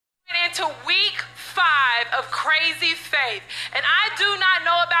into week 5 of Crazy Faith. And I do not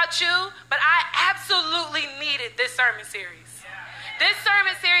know about you, but I absolutely needed this sermon series. This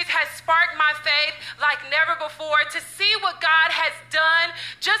sermon series has sparked my faith like never before. To see what God has done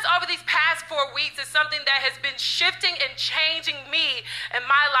just over these past 4 weeks is something that has been shifting and changing me and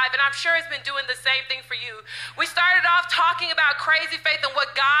my life, and I'm sure it's been doing the same thing for you. We started off talking about Crazy Faith and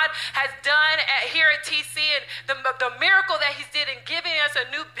what God has done here at TC and the miracle that He's did in giving us a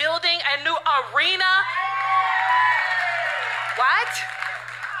new building, a new arena. What?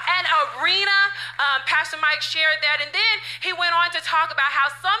 An arena. Pastor Mike shared that, and then he went on to talk about how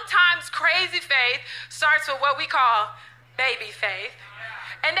sometimes crazy faith starts with what we call baby faith,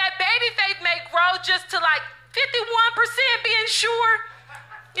 and that baby faith may grow just to like 51% being sure.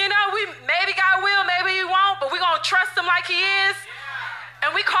 You know, we maybe God will, maybe He won't, but we're gonna trust Him like He is,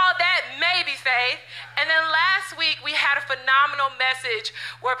 and we call that maybe faith. And then last week we had a phenomenal message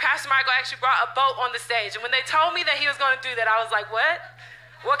where Pastor Michael actually brought a boat on the stage, and when they told me that he was going to do that, I was like, what?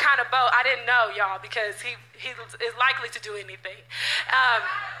 What kind of boat? I didn't know, y'all, because he is likely to do anything.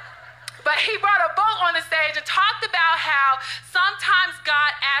 But he brought a boat on the stage and talked about how sometimes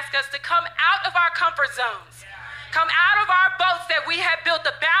God asks us to come out of our comfort zones, come out of our boats that we have built,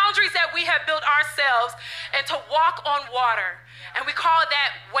 the boundaries that we have built ourselves, and to walk on water. And we call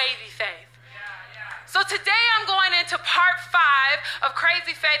that wavy faith. So today I'm going into part 5 of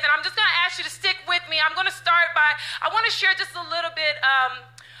Crazy Faith, and I'm just going to ask you to stick with me. I'm going to start by, I want to share just a little bit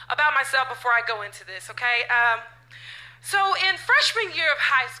about myself before I go into this, okay? So in freshman year of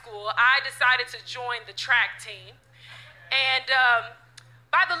high school, I decided to join the track team, and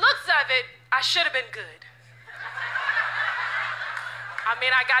by the looks of it, I should have been good. I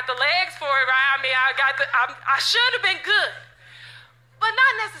mean, I got the legs for it, right? I mean, I should have been good. But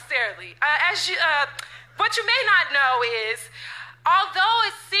not necessarily. What you may not know is, although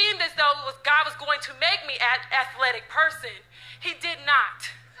it seemed as though God was going to make me an athletic person, He did not.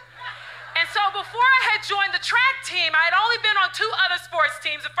 And so before I had joined the track team, I had only been on 2 other sports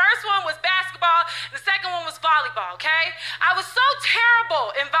teams. The first one was basketball, and the second one was volleyball, okay? I was so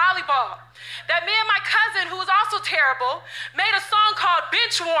terrible in volleyball that me and my cousin, who was also terrible, made a song called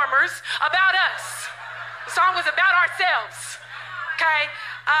Bench Warmers about us. The song was about ourselves. Okay,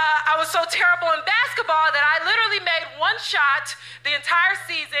 I was so terrible in basketball that I literally made 1 shot the entire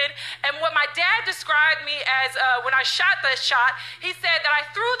season, and what my dad described me as when I shot the shot, he said that I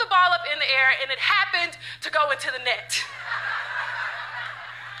threw the ball up in the air and it happened to go into the net.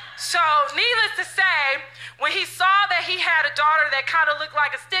 So needless to say, when he saw that he had a daughter that kind of looked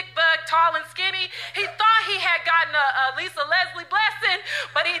like a stick bug, tall and skinny, he thought he had gotten a Lisa Leslie blessing,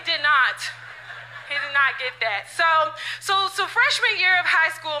 but he did not. He did not get that. So freshman year of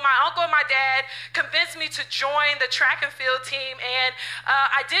high school, my uncle and my dad convinced me to join the track and field team, and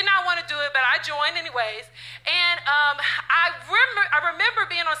I did not want to do it, but I joined anyways. And I remember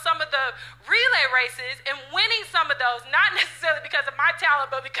being on some of the relay races and winning some of those, not necessarily because of my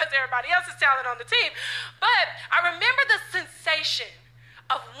talent, but because of everybody else's talent on the team. But I remember the sensation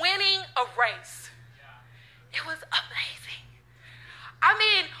of winning a race. It was amazing. I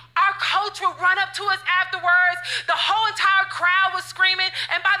mean, our coach would run up to us afterwards. The whole entire crowd was screaming.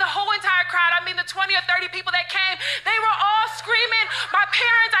 And by the whole entire crowd, I mean the 20 or 30 people that came. They were all screaming. My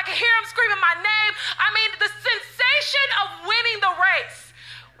parents, I could hear them screaming my name. I mean, the sensation of winning the race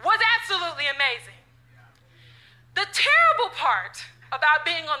was absolutely amazing. The terrible part about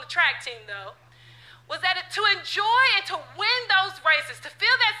being on the track team, though, was that to enjoy and to win those races, to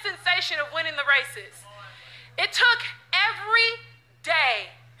feel that sensation of winning the races, it took every day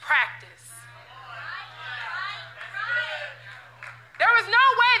practice. There was no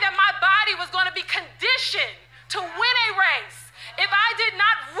way that my body was going to be conditioned to win a race if I did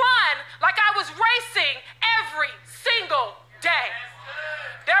not run like I was racing every single day.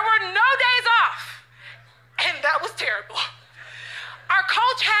 There were no days off, and that was terrible. Our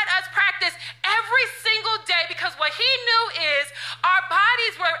coach had us practice every single day because what he knew is our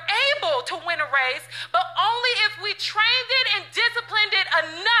bodies were able to win a race, but only if we trained it and disciplined it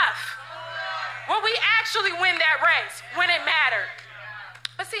enough will we actually win that race when it mattered.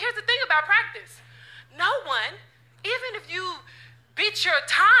 But see, here's the thing about practice. No one, even if you beat your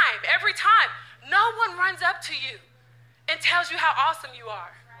time every time, no one runs up to you and tells you how awesome you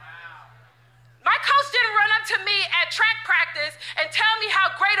are. My coach didn't run up to me at track practice and tell me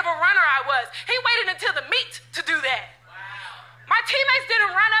how great of a runner I was. He waited until the meet to do that. My teammates didn't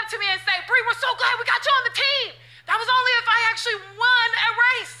run up to me and say, Bree, we're so glad we got you on the team. That was only if I actually won a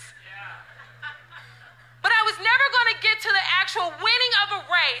race. But I was never going to get to the actual winning of a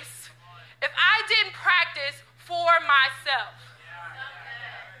race if I didn't practice for myself.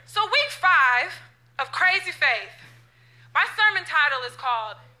 So week of crazy faith. My sermon title is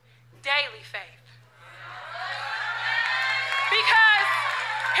called Daily Faith. Because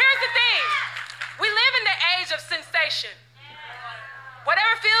here's the thing. We live in the age of sensation.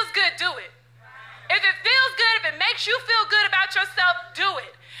 Whatever feels good, do it. If it feels good, if it makes you feel good about yourself, do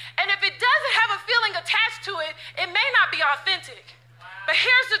it. And if it doesn't have a feeling attached to it, it may not be authentic. But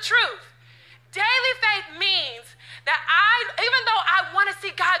here's the truth. Daily faith means that even though I want to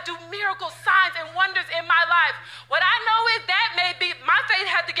see God do miracles, signs, and wonders in my life, what I know is that may be, my faith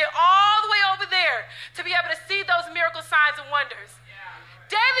had to get all the way over there to be able to see those miracle signs and wonders.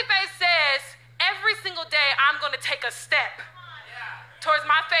 Daily faith says, every single day I'm going to take a step towards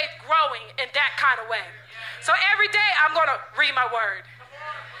my faith growing in that kind of way. So every day I'm going to read my word.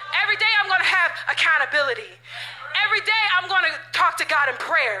 Every day I'm going to have accountability. Every day I'm going to talk to God in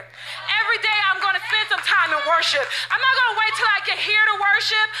prayer. Every day I'm going to spend some time in worship. I'm not going to wait till I get here to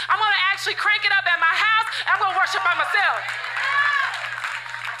worship. I'm going to actually crank it up at my house, and I'm going to worship by myself.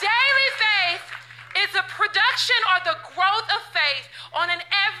 Daily faith is the production or the growth of faith on an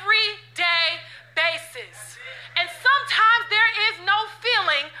everyday basis. And sometimes there is no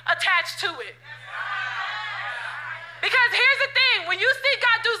feeling attached to it. Because here's the thing, when you see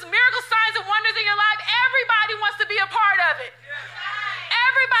God do miracle signs and wonders in your life, everybody wants to be a part of it.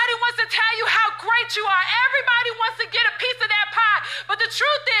 Everybody wants to tell you how great you are. Everybody wants to get a piece of that pie. But the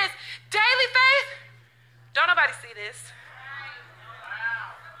truth is, daily faith, don't nobody see this.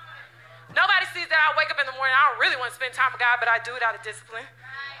 Nobody sees that I wake up in the morning, I don't really want to spend time with God, but I do it out of discipline.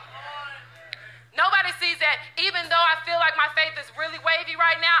 Nobody sees that even though I feel like my faith is really wavy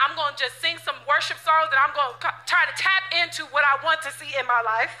right now, I'm going to just sing some worship songs and I'm going to try to tap into what I want to see in my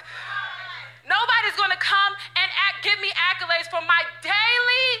life. Nobody's going to come and give me accolades for my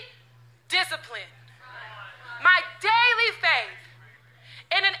daily discipline, my daily faith.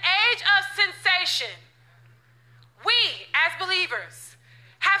 In an age of sensation, we as believers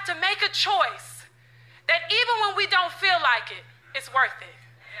have to make a choice that even when we don't feel like it, it's worth it.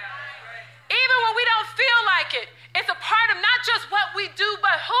 Even when we don't feel like it, it's a part of not just what we do,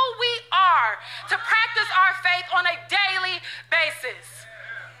 but who we are to practice our faith on a daily basis.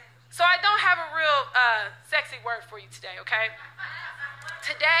 So I don't have a real sexy word for you today, okay?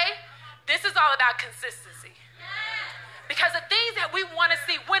 Today, this is all about consistency. Because the things that we want to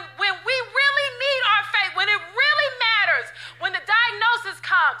see, when we really need our faith, when it really matters, when the diagnosis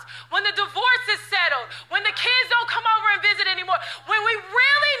comes, when the divorce is settled, when the kids don't come over and visit anymore, when we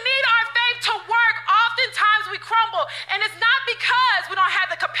really need our faith to work, oftentimes we crumble. And it's not because we don't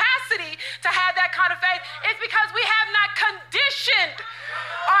have the capacity to have that kind of faith. It's because we have not conditioned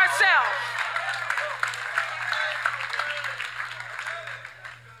ourselves.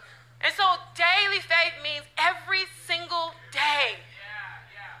 And so daily faith means every single day.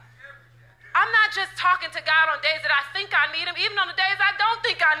 I'm not just talking to God on days that I think I need him. Even on the days I don't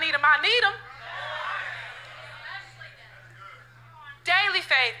think I need him, I need him. Daily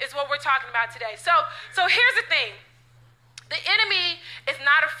faith is what we're talking about today. So here's the thing. The enemy is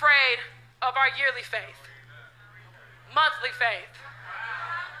not afraid of our yearly faith, monthly faith,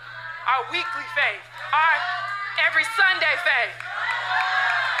 our weekly faith, our every Sunday faith.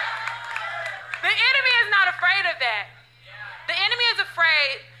 The enemy is not afraid of that. The enemy is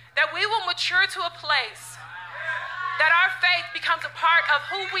afraid that we will mature to a place that our faith becomes a part of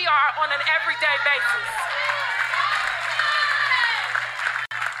who we are on an everyday basis.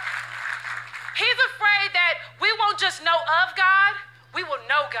 He's afraid that we won't just know of God, we will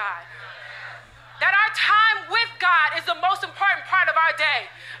know God. That our time with God is the most important part of our day.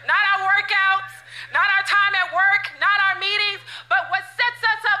 Not our workouts, not our time at work, not our meetings, but what sets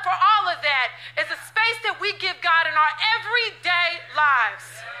us up for all of that is the space that we give God in our everyday lives.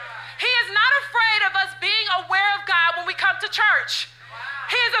 He is not afraid of us being aware of God when we come to church.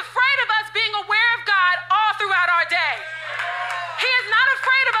 He is afraid of us being aware of God all throughout our day. He is not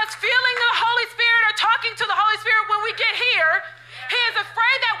afraid of us feeling the Holy Spirit or talking to the Holy Spirit when we get here. He is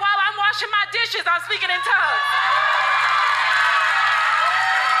afraid that while I'm washing my dishes, I'm speaking in tongues.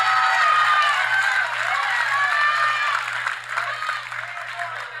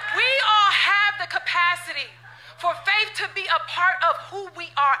 We all have the capacity for faith to be a part of who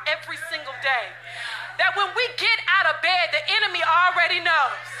we are every single day. That when we get out of bed, the enemy already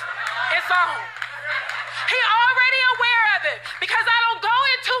knows it's on. He already aware of it because I don't go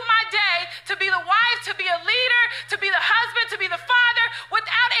into my day to be the wife, to be a leader, to be the husband, to be the father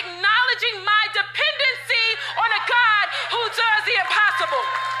without acknowledging my dependency on a God who does the impossible.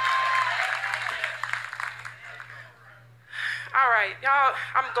 All right, y'all,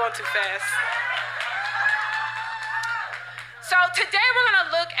 I'm going too fast. So today we're going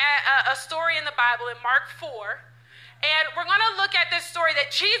to look at a story in in the Bible in Mark 4. And we're going to look at this story that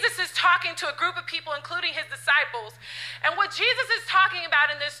Jesus is talking to a group of people, including his disciples. And what Jesus is talking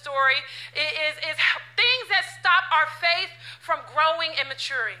about in this story is things that stop our faith from growing and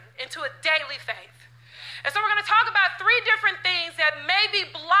maturing into a daily faith. And so we're going to talk about 3 different things that may be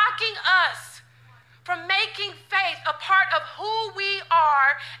blocking us from making faith a part of who we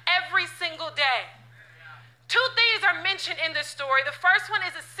are every single day. 2 things are mentioned in this story. The first one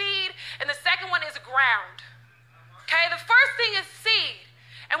is a seed, and the second one is ground. Okay, the first thing is seed.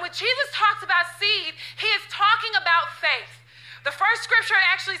 And when Jesus talks about seed, he is talking about faith. The first scripture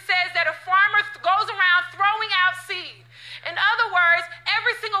actually says that a farmer goes around throwing out seed. In other words,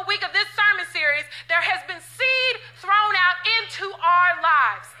 every single week of this sermon series, there has been seed thrown out into our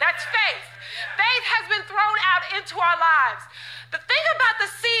lives. That's faith. Faith has been thrown out into our lives. The thing about the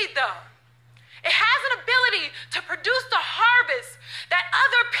seed, though, it has an ability to produce the harvest that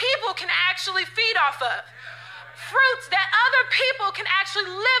other people can actually feed off of. Fruits that other people can actually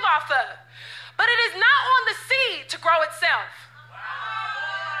live off of. But it is not on the seed to grow itself.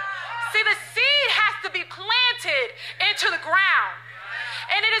 See, the seed has to be planted into the ground.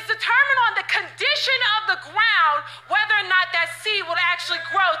 And it is determined on the condition of the ground whether or not that seed will actually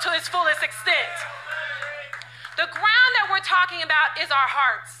grow to its fullest extent. The ground that we're talking about is our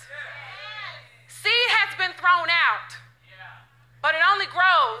hearts. Seed has been thrown out, but it only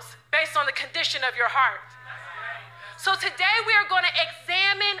grows based on the condition of your heart. So today we are going to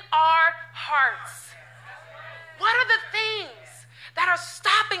examine our hearts. What are the things that are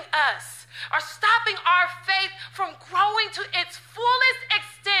stopping us, are stopping our faith from growing to its fullest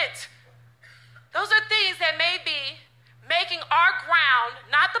extent? Those are things that may be making our ground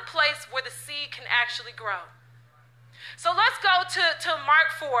not the place where the seed can actually grow. So let's go to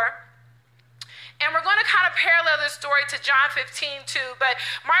Mark 4. And we're going to kind of parallel this story to John 15 too, but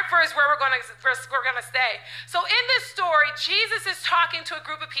Mark 4 is where we're going to stay. So in this story, Jesus is talking to a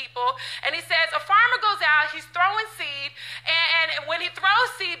group of people, and he says a farmer goes out, he's throwing seed, and when he throws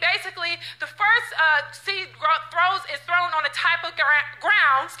seed, basically the first seed is thrown on a type of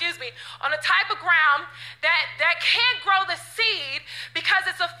ground, on a type of ground that can't grow the seed because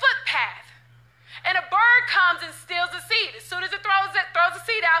it's a footpath. And a bird comes and steals the seed. As soon as it throws the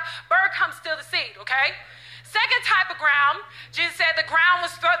seed out, bird comes steal the seed, okay? Second type of ground, Jesus said the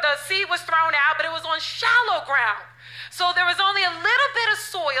seed was thrown out, but it was on shallow ground. So there was only a little bit of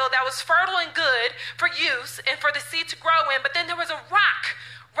soil that was fertile and good for use and for the seed to grow in, but then there was a rock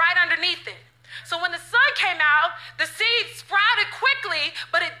right underneath it. So when the sun came out, the seed sprouted quickly,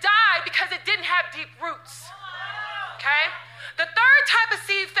 but it died because it didn't have deep roots, okay? The third type of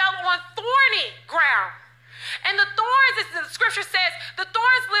seed fell on thorny ground. And the thorns, as the scripture says, the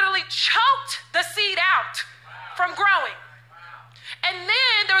thorns literally choked the seed out from growing. And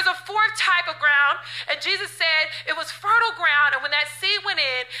then there was a fourth type of ground, and Jesus said it was fertile ground, and when that seed went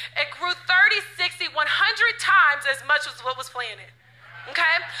in, it grew 30, 60, 100 times as much as what was planted.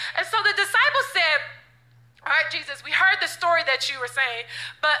 Okay? And so the disciples said, all right, Jesus, we heard the story that you were saying,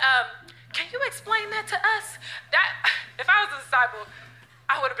 but can you explain that to us? If I was a disciple,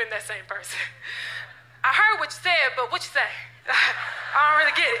 I would have been that same person. I heard what you said, but what you say? I don't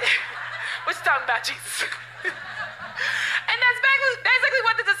really get it. What you talking about, Jesus? And that's basically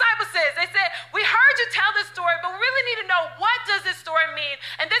what the disciples said. They said, we heard you tell this story, but we really need to know, what does this story mean?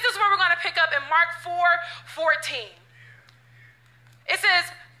 And this is where we're going to pick up in Mark 4:14. It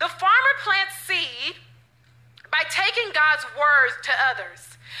says, the farmer plants seed by taking God's words to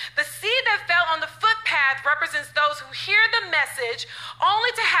others. The seed that fell on the footpath represents those who hear the message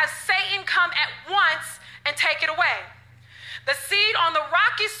only to have Satan come at once and take it away. The seed on the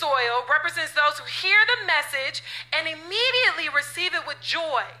rocky soil represents those who hear the message and immediately receive it with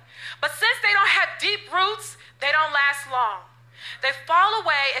joy. But since they don't have deep roots, they don't last long. They fall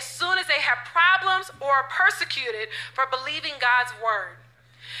away as soon as they have problems or are persecuted for believing God's word.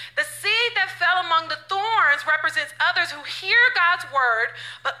 The seed that fell among the thorns represents others who hear God's word,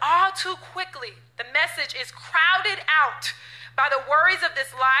 but all too quickly, the message is crowded out by the worries of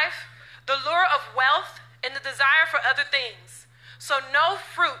this life, the lure of wealth, and the desire for other things. So no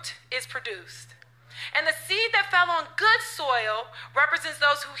fruit is produced. And the seed that fell on good soil represents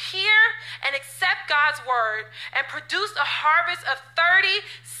those who hear and accept God's word and produce a harvest of 30,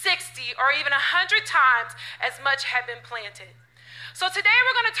 60, or even 100 times as much had been planted. So today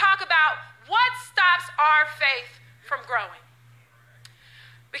we're going to talk about what stops our faith from growing.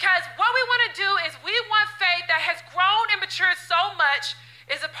 Because what we want to do is we want faith that has grown and matured so much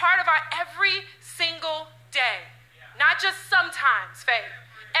is a part of our every single day. Not just sometimes faith,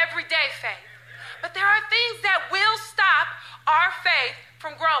 everyday faith. But there are things that will stop our faith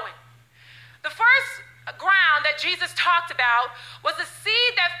from growing. The first ground that Jesus talked about was the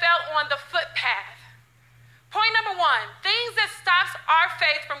seed that fell on the footpath. Point number one, things that stops our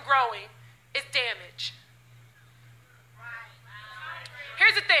faith from growing is damage.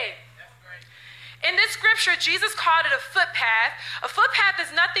 Here's the thing. In this scripture, Jesus called it a footpath. A footpath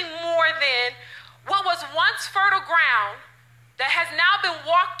is nothing more than what was once fertile ground that has now been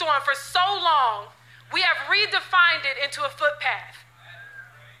walked on for so long, we have redefined it into a footpath.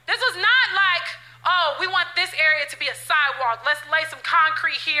 This was not like, oh, we want this area to be a sidewalk. Let's lay some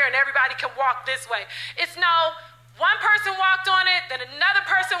concrete here and everybody can walk this way. It's no, one person walked on it, then another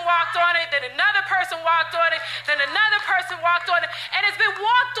person walked on it, then another person walked on it, then another person walked on it. And it's been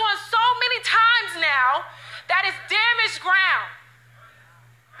walked on so many times now that it's damaged ground.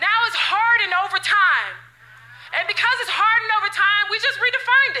 Now it's hardened over time. And because it's hardened over time, we just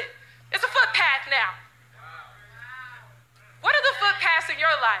redefined it. It's a footpath now. What are the footpaths in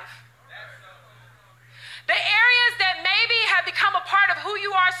your life? The areas that maybe have become a part of who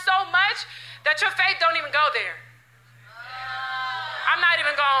you are so much that your faith don't even go there. I'm not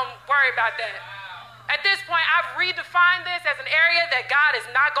even going to worry about that. At this point, I've redefined this as an area that God is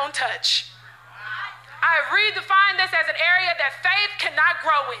not going to touch. I've redefined this as an area that faith cannot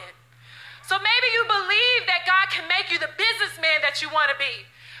grow in. So maybe you believe that God can make you the businessman that you want to be,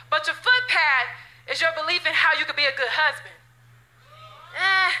 but your footpath is your belief in how you could be a good husband.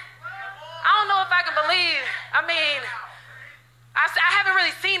 I don't know if I can believe. I mean, I haven't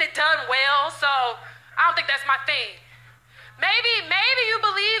really seen it done well, so I don't think that's my thing. Maybe you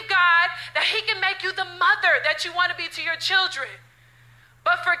believe, God, that he can make you the mother that you want to be to your children.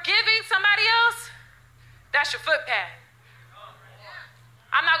 But forgiving somebody else, that's your footpath.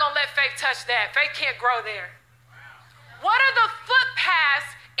 I'm not going to let faith touch that. Faith can't grow there. What are the footpaths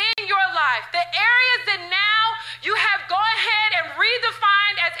in your life? The areas that now you have gone ahead and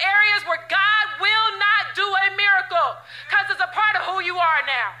redefined as areas where God will not do a miracle because it's a part of who you are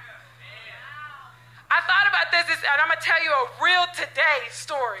now. I thought about this and I'm going to tell you a real today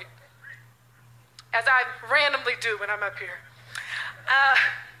story, as I randomly do when I'm up here.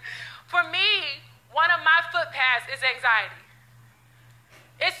 For me, one of my footpaths is anxiety.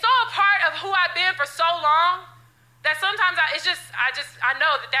 It's so a part of who I've been for so long that sometimes I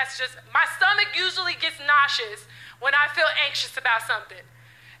know that's just, my stomach usually gets nauseous when I feel anxious about something.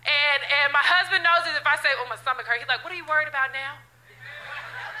 And my husband knows it. If I say, oh, my stomach hurt, he's like, what are you worried about now?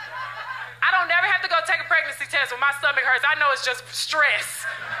 I don't never have to go take a pregnancy test when my stomach hurts. I know it's just stress.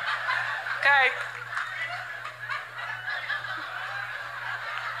 Okay?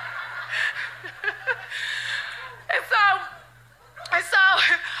 And so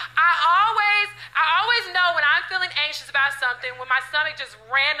I always know when I'm feeling anxious about something, when my stomach just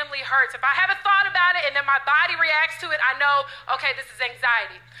randomly hurts. If I haven't thought about it and then my body reacts to it, I know, okay, this is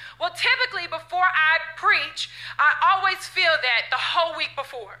anxiety. Well, typically before I preach, I always feel that the whole week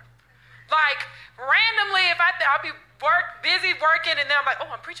before. Like randomly, if I'll be busy working and then I'm like,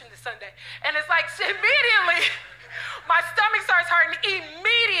 oh, I'm preaching this Sunday. And it's like immediately, my stomach starts hurting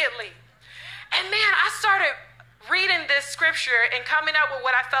immediately. And man, I started reading this scripture and coming up with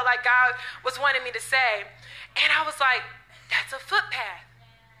what I felt like God was wanting me to say. And I was like, that's a footpath.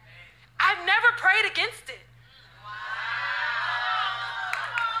 I've never prayed against it.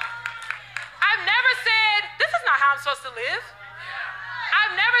 I've never said, this is not how I'm supposed to live.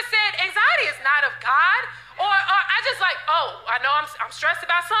 I've never said anxiety is not of God. Or I just like, oh, I know I'm stressed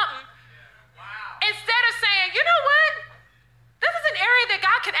about something. Instead of saying, you know what? This is an area that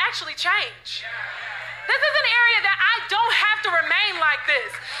God can actually change. This is an area that I don't have to remain like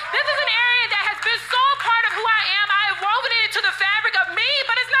this. This is an area that has been so a part of who I am. I have woven it into the fabric of me,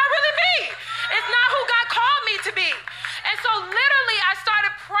 but it's not really me. It's not who God called me to be. And so literally I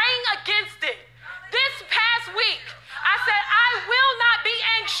started praying against it. This past week, I said, I will not be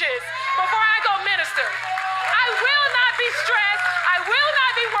anxious before I go minister. I will not be stressed. I will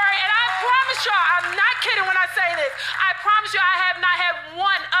not be worried. And I promise y'all, I'm not kidding when I say this. I promise you I have not had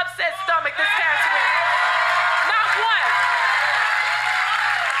one upset stomach this past week. Not one.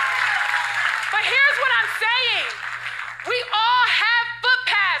 But here's what I'm saying. We all have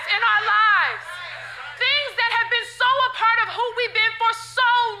footpaths in our lives. Things that have been so a part of who we've been for so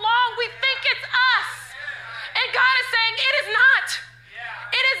long, we think it's us. And God is saying, it is not.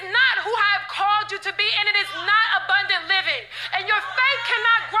 It is not who I have called you to be, and it is not abundant living. And your faith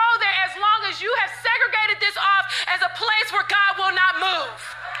cannot grow there as long as you have segregated this off as a place where God will not move.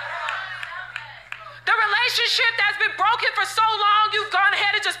 The relationship that's been broken for so long, you've gone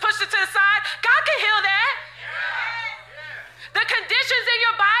ahead and just pushed it to the side. God can heal that. The conditions in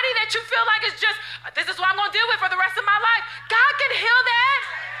your body that you feel like is just, this is what I'm going to deal with for the rest of my life. God can heal that.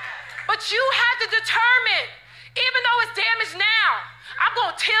 But But you have to determine, even though it's damaged now, I'm going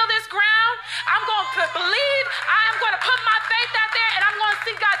to till this ground. I'm going to believe. I'm going to put my faith out there, and I'm going to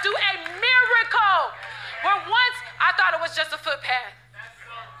see God do a miracle. Where once I thought it was just a footpath.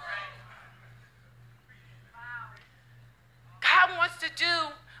 God wants to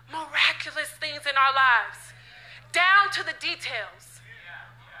do miraculous things in our lives, down to the details,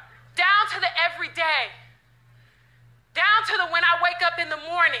 down to the everyday, down to the when I wake up in the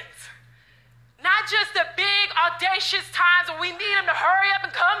mornings. Not just the big, audacious times when we need him to hurry up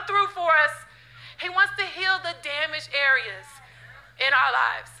and come through for us. He wants to heal the damaged areas in our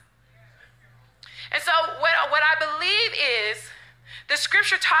lives. And so what I believe is, the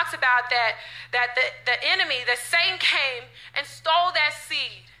scripture talks about that the enemy, that Satan came and stole that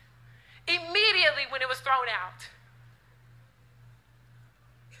seed immediately when it was thrown out.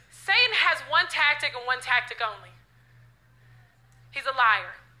 Satan has one tactic and one tactic only. He's a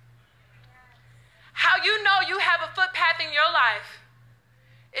liar. How you know you have a footpath in your life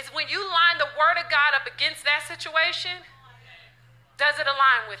is when you line the word of God up against that situation. Does it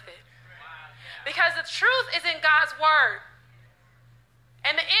align with it? Because the truth is in God's word.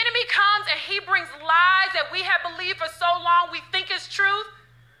 And the enemy comes and he brings lies that we have believed for so long we think is truth,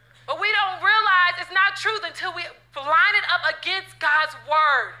 but we don't realize it's not truth until we line it up against God's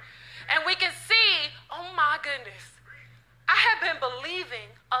word. And we can see, oh my goodness, I have been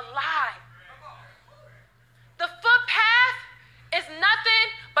believing a lie. The footpath is nothing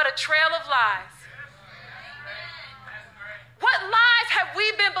but a trail of lies. What lies have we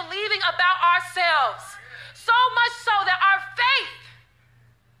been believing about ourselves? So much so that our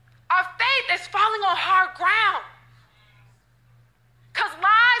faith is falling on hard ground. Because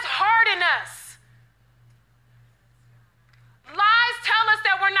lies harden us. Lies tell us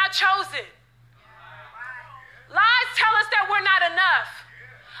that we're not chosen. Lies tell us that we're not enough.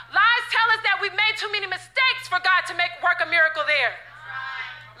 Lies tell us that we've made too many mistakes for God to work a miracle there.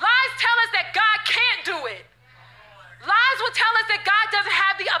 Lies tell us that God can't do it. Lies will tell us that God doesn't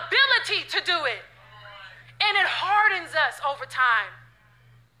have the ability to do it. And it hardens us over time.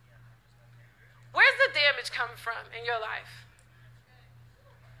 Where's the damage coming from in your life?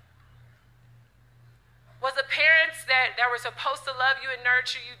 Was the parents that were supposed to love you and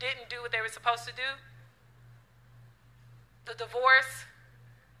nurture you didn't do what they were supposed to do? The divorce,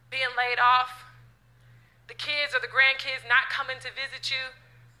 being laid off, the kids or the grandkids not coming to visit you,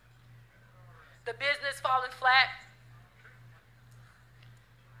 the business falling flat.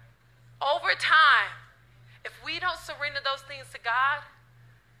 Over time, if we don't surrender those things to God,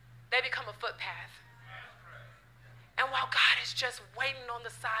 they become a footpath. And while God is just waiting on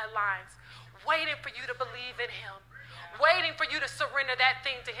the sidelines, waiting for you to believe in him, waiting for you to surrender that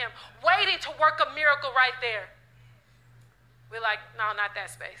thing to him, waiting to work a miracle right there, we're like, no, not that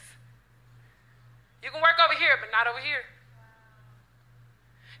space. You can work over here, but not over here.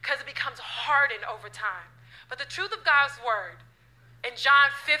 Because it becomes hardened over time. But the truth of God's word in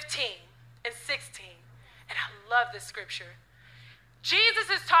John 15 and 16, and I love this scripture.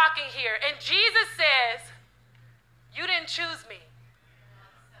 Jesus is talking here, and Jesus says, you didn't choose me.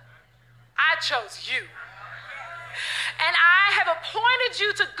 I chose you. And I have appointed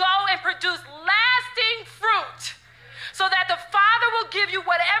you to go and produce lasting fruit so that the Father will give you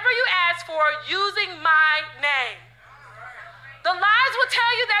whatever you ask for using my name. The lies will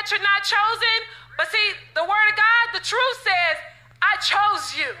tell you that you're not chosen, but see, the word of God, the truth says, I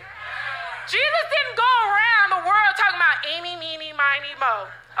chose you. Jesus didn't go around the world talking about eeny, meeny, miny, mo.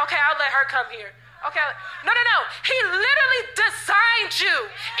 Okay, I'll let her come here. Okay, no. He literally designed you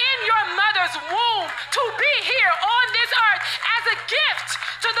in your mother's womb to be here on this earth as a gift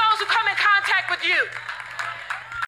to those who come in contact with you.